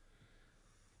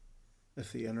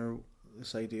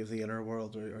this idea of the inner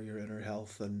world or your inner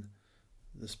health and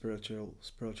the spiritual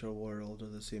world are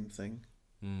the same thing.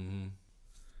 Mm-hmm.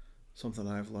 Something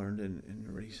I've learned in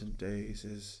recent days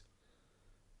is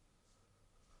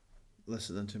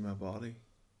listening to my body.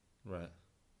 Right.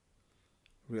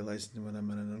 Realizing when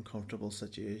I'm in an uncomfortable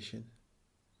situation.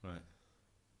 Right.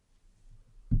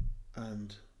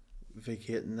 And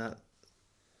vacating that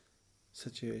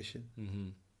situation. Mm-hmm.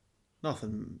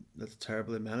 Nothing that's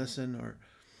terribly menacing, or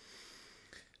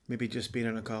maybe just being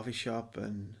in a coffee shop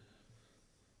and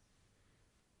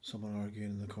someone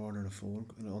arguing in the corner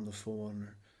on the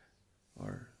phone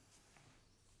or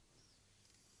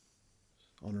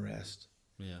unrest.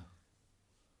 Yeah.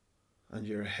 And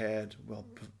your head, well,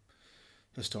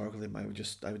 historically, I would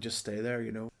just stay there,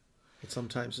 But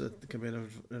sometimes it can be an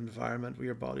environment where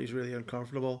your body's really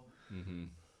uncomfortable,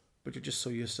 but you're just so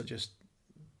used to just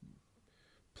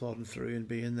plodding through and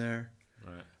being there.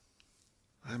 Right.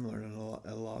 I'm learning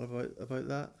a lot about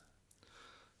that.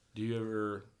 Do you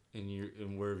ever,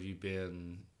 in where have you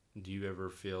been, do you ever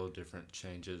feel different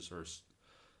changes or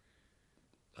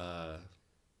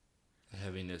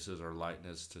heavinesses or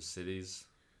lightness to cities?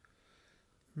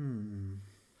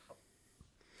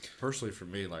 Personally, for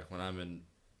me, when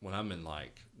I'm in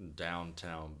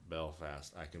downtown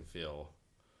Belfast, I can feel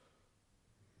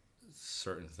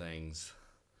certain things.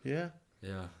 Yeah.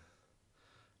 Yeah.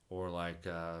 Or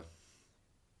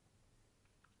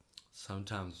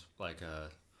sometimes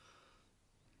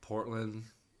Portland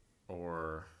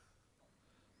or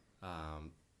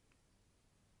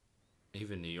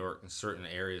even New York. In certain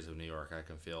areas of New York, I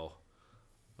can feel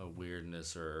a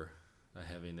weirdness or a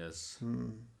heaviness.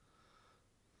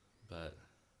 But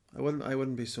I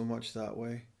wouldn't be so much that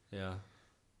way. yeah.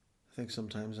 I think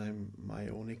sometimes my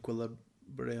own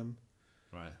equilibrium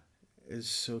Right.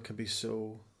 can be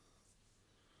so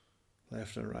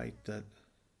left and right that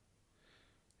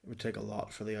it would take a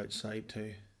lot for the outside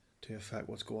to affect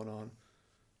what's going on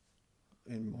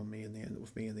with me in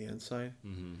the inside.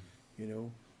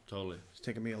 Totally. It's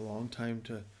taken me a long time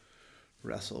to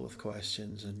wrestle with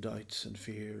questions and doubts and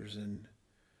fears and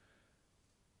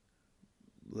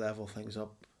level things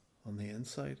up on the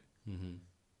inside.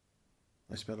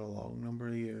 I spent a long number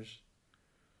of years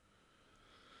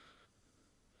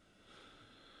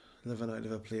living out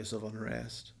of a place of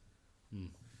unrest, Mm.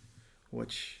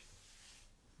 which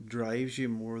drives you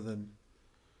more than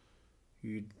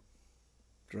you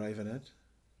drive in it.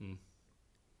 Mm.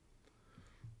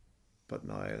 But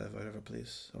now I live out of a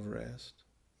place of rest,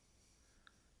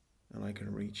 and I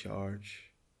can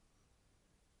recharge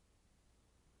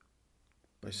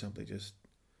by simply just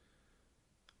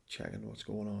checking what's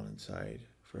going on inside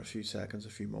for a few seconds, a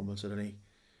few moments at any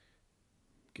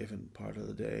given part of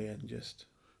the day, and just,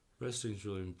 Resting's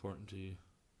really important to you.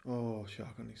 oh,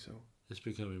 shockingly so. It's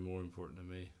becoming more important to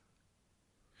me.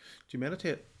 Do you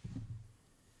meditate?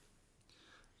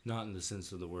 Not in the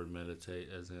sense of the word meditate,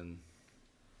 as in,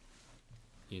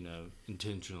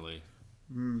 intentionally.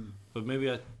 But maybe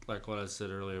I like what I said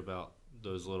earlier about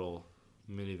those little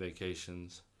mini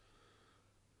vacations,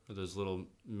 or those little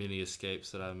mini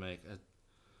escapes that I make. I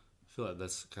feel like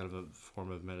that's kind of a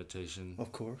form of meditation.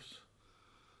 Of course.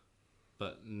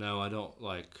 But no, I don't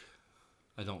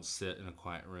sit in a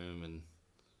quiet room and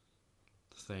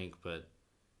think, but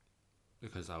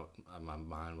because my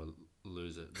mind would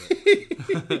lose it.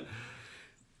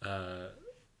 But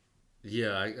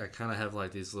yeah, I kind of have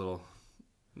like these little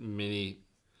mini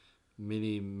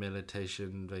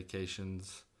meditation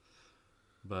vacations,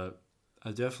 but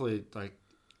I definitely like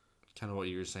kind of what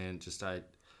you were saying. Just I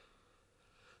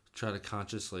try to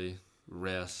consciously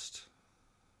rest,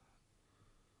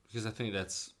 because I think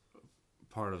that's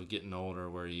part of getting older,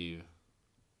 where you're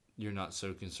not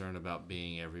so concerned about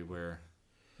being everywhere.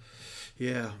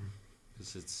 Yeah.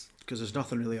 Because there's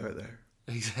nothing really out there.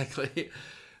 Exactly.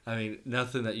 I mean,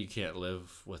 nothing that you can't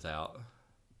live without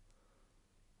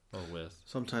or with.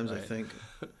 Sometimes right? I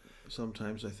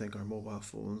think our mobile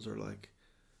phones are like,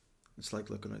 it's like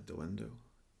looking out the window.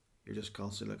 You're just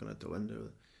constantly looking out the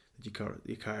window that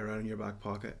you carry around in your back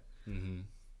pocket. Mm-hmm. And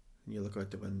you look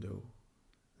out the window,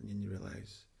 and then you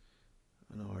realise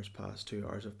an hour's passed, 2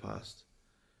 hours have passed.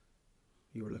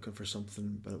 You were looking for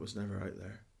something, but it was never out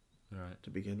there. Right. To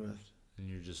begin with. And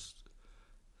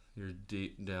you're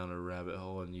deep down a rabbit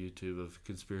hole on YouTube of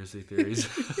conspiracy theories.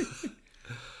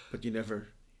 But you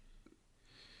never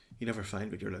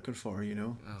find what you're looking for, you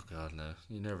know? Oh God, no.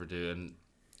 You never do. And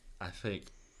I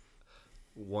think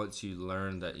once you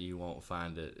learn that you won't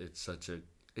find it,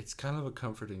 it's kind of a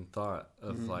comforting thought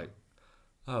of like,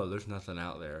 oh, there's nothing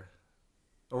out there.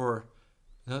 Or,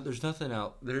 no, there's nothing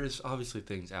out, there's obviously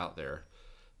things out there,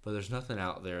 but there's nothing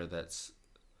out there that's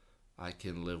I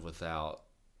can live without.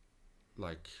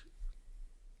 Like,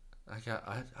 I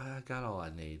got all I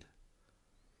need.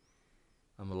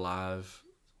 I'm alive.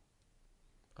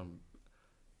 I'm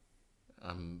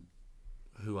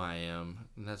who I am,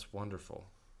 and that's wonderful.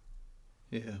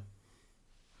 Yeah.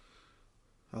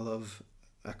 I love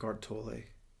Eckhart Tolle.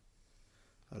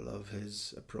 I love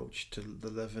his approach to the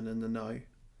living in the now.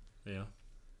 Yeah.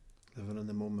 Living in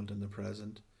the moment, in the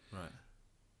present. Right.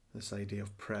 This idea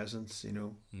of presence, you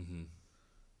know. Mm-hmm.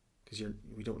 Because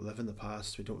we don't live in the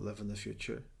past, we don't live in the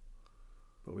future,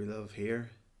 but we live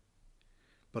here.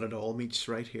 But it all meets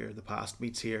right here. The past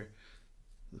meets here,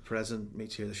 the present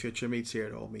meets here, the future meets here.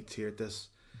 It all meets here at this.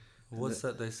 What's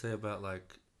that they say about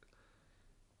like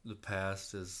the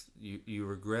past is you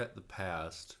regret the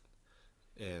past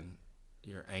and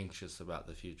you're anxious about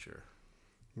the future.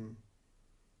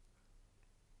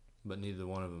 But neither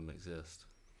one of them exist.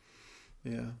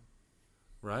 Yeah.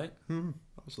 Right?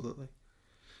 Absolutely.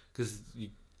 Because you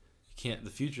can't, the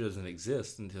future doesn't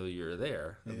exist until you're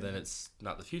there, and Yeah. then it's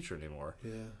not the future anymore.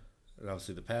 Yeah. And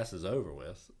obviously the past is over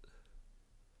with.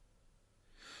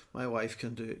 My wife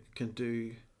can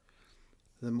do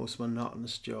the most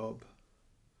monotonous job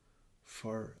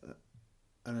for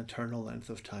an eternal length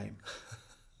of time,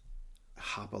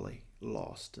 happily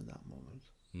lost in that moment.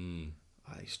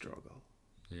 I struggle.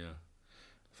 Yeah.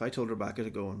 If I told Rebecca to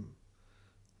go and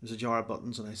there's a jar of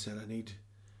buttons, and I said I need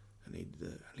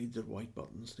the white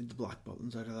buttons, I need the black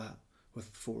buttons out of that with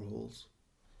 4 holes,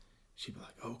 she'd be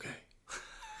like, okay.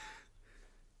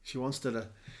 She once did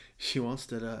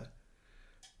a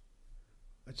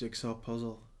jigsaw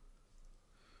puzzle,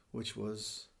 which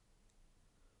was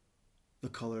the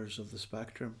colours of the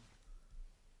spectrum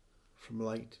from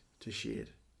light to shade.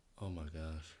 Oh my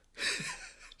gosh.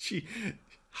 She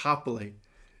happily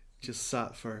just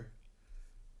sat for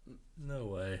No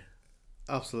way.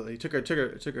 absolutely took her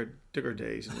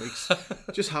days and weeks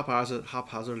just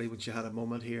haphazardly when she had a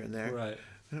moment here and there, Right.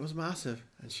 and it was massive,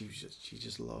 and she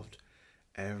just loved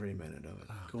every minute of it.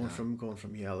 Oh, going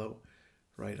from yellow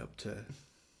right up to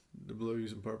the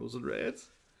blues and purples and reds.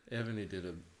 Ebony did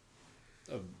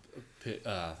a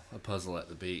puzzle at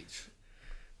the beach,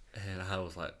 and I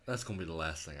was like, "That's gonna be the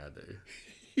last thing I do."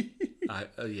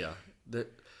 Yeah,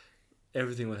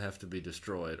 everything would have to be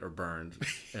destroyed or burned.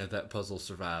 And if that puzzle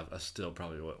survived, I still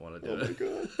probably wouldn't want to do it. Oh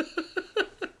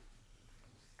my god.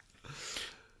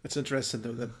 It's interesting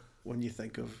though that when you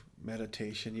think of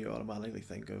meditation, you automatically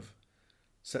think of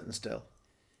sitting still,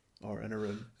 or in a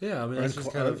room, Yeah, I mean, or, that's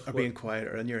just kind of or being quiet,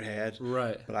 or in your head.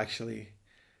 right. But actually,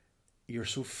 you're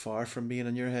so far from being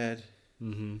in your head.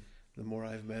 Mm-hmm. The more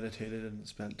I've meditated and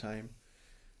spent time,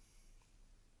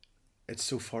 it's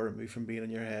so far removed from being in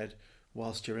your head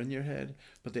whilst you're in your head.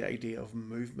 But the idea of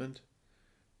movement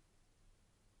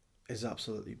is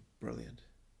absolutely brilliant.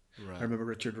 Right. I remember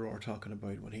Richard Rohr talking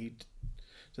about when he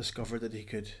discovered that he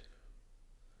could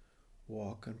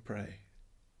walk and pray.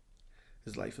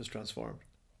 His life was transformed.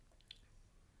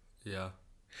 Yeah.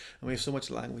 And we have so much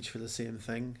language for the same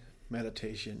thing: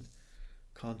 meditation,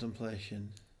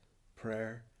 contemplation,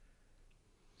 prayer.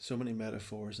 So many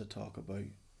metaphors that talk about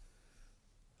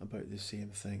the same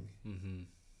thing. Mm-hmm.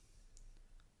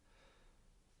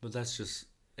 But that's just,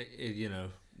 you know,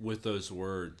 with those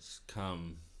words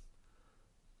come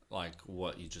like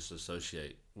what you just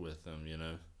associate with them, you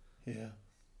know. Yeah.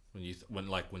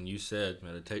 When you said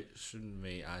meditation to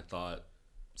me, I thought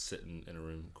sitting in a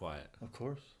room quiet, Of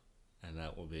course. and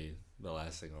that will be the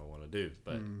last thing I want to do.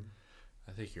 But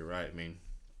I think you're right. I mean,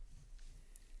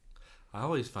 I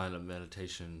always find a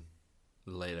meditation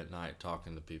late at night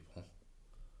talking to people.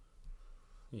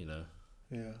 You know,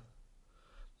 Yeah.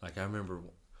 like I remember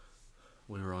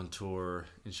we were on tour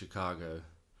in Chicago,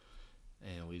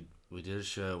 and we did a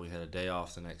show. We had a day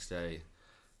off the next day,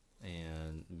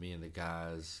 and me and the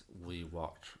guys, we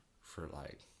walked for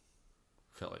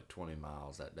felt like 20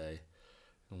 miles that day,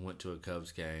 and went to a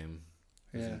Cubs game.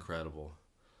 It was Yeah. incredible,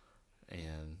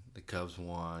 and the Cubs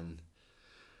won.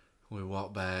 We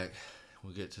walked back.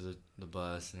 We get to the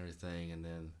bus and everything, and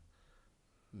then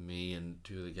me and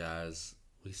two of the guys,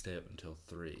 we stay up until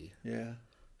 3 Yeah.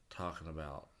 talking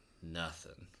about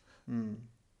nothing. Mm.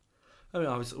 I mean,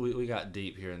 obviously, we got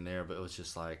deep here and there, but it was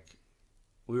just like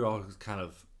we were all kind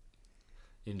of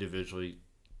individually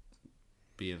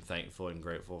being thankful and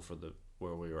grateful for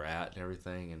where we were at and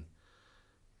everything, and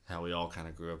how we all kind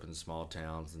of grew up in small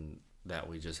towns, and that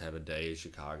we just had a day in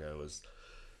Chicago was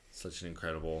such an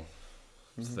incredible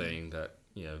thing that,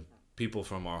 you know, people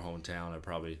from our hometown have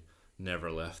probably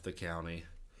never left the county.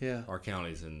 Yeah. Our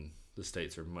counties in the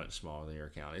States are much smaller than your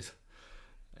counties.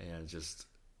 And just,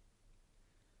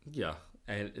 yeah.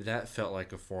 And that felt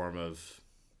like a form of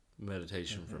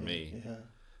meditation for me. Yeah.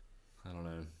 I don't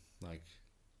know. Like,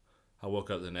 I woke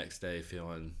up the next day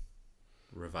feeling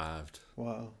revived.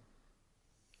 Wow.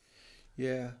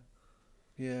 Yeah.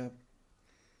 Yeah.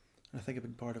 I think a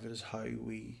big part of it is how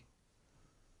we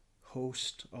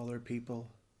host other people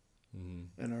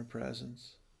in our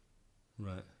presence.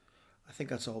 Right. I think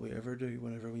that's all we ever do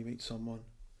whenever we meet someone.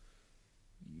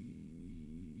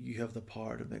 You have the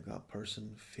power to make that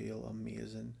person feel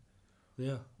amazing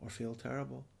Yeah. or feel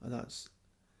terrible, and that's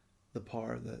the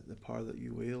power that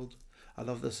you wield. I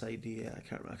love this idea. I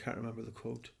can't remember the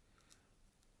quote.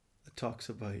 It talks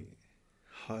about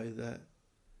how that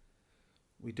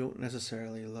we don't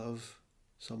necessarily love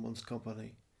someone's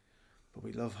company, but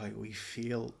we love how we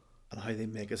feel and how they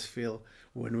make us feel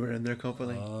when we're in their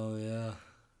company. Oh, yeah.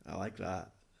 I like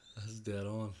that. That's dead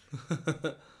on.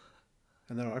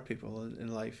 And there are people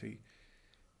in life who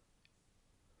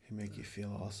make you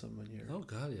feel awesome when you're... Oh,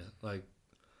 God, yeah. Like,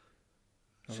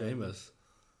 around Seamus.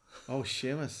 Oh,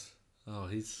 Seamus. Oh,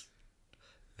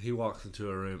 he walks into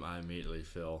a room, I immediately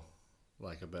feel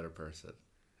like a better person.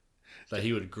 That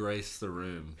he would grace the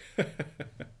room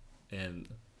and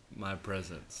my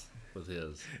presence with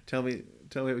his. Tell me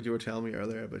what you were telling me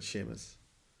earlier about Seamus.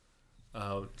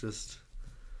 Just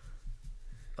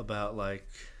about like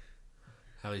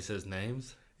how he says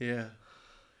names. Yeah.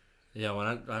 Yeah,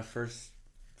 when I first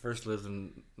lived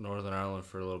in Northern Ireland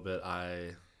for a little bit,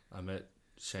 I met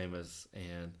Seamus,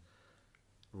 and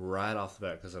right off the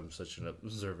bat, because I'm such an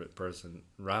observant person,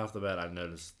 right off the bat I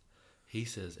noticed he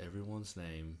says everyone's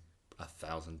name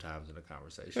 1,000 times in a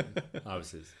conversation.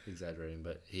 Obviously, it's exaggerating,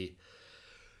 but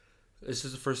it's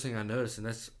just the first thing I noticed, and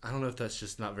I don't know if that's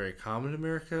just not very common in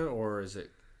America, or is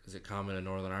it common in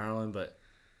Northern Ireland, but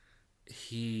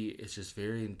he is just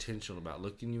very intentional about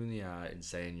looking you in the eye and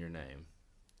saying your name.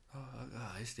 Oh,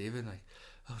 hi, Stephen. Like,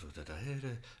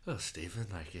 oh, Stephen.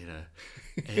 Like, you know,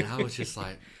 and I was just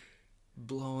like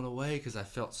blown away because I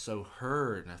felt so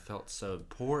heard and I felt so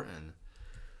important,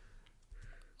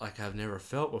 like I've never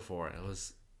felt before. And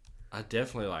I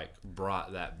definitely like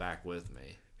brought that back with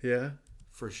me. Yeah.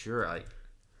 For sure. Like,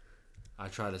 I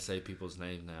try to say people's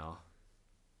names now,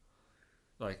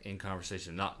 like in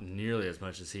conversation, not nearly as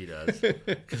much as he does,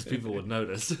 because people would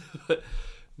notice.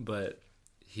 but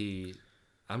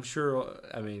I'm sure.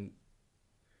 I mean,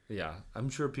 yeah, I'm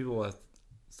sure people have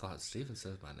thought Steven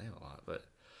says my name a lot, but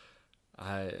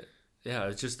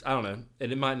it's just I don't know,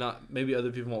 and it might not. Maybe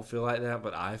other people won't feel like that,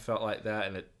 but I felt like that,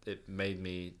 and it made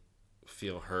me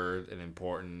feel heard and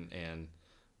important, and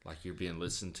like you're being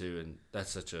listened to, and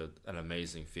that's such an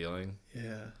amazing feeling.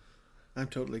 Yeah, I'm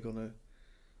totally gonna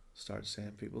start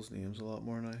saying people's names a lot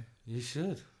more now. You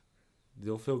should.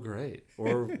 You'll feel great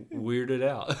or weirded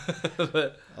out.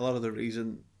 But a lot of the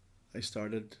reason I've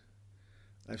started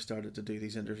to do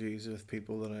these interviews with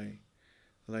people that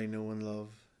I know and love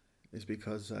is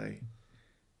because I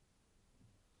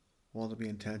want to be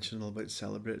intentional about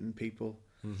celebrating people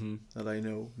that I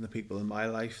know and the people in my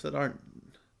life that aren't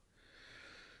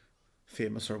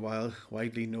famous or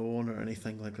widely known or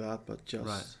anything like that, but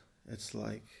just it's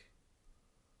like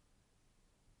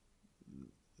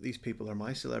these people are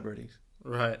my celebrities,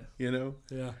 right? You know,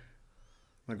 yeah.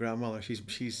 My grandmother, she's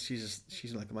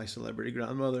like my celebrity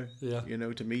grandmother. Yeah, you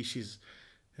know, to me she's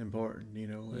important. You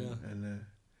know, yeah. and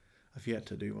I've yet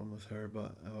to do one with her,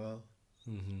 but I will.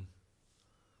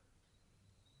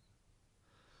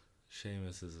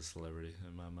 Seamus is a celebrity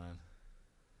in my mind.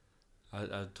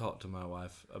 I talked to my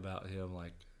wife about him,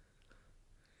 like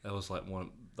that was like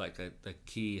the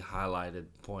key highlighted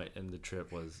point in the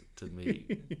trip was to meet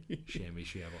Shammy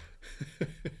Shabble.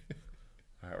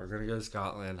 Alright, we're gonna go to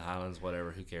Scotland, Highlands,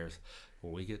 whatever, who cares?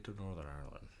 When we get to Northern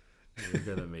Ireland,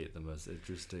 we're gonna meet the most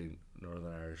interesting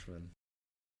Northern Irishman.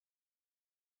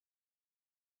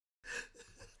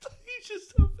 You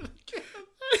just opened a can.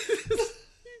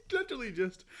 You literally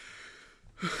just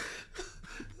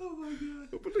Oh my god.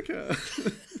 Open the can.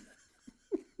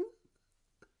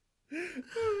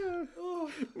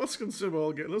 Must consume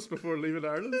all Guinness before leaving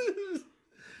Ireland.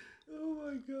 Oh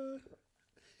my god.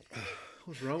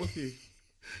 What's wrong with you?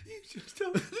 You just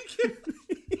opened the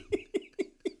can.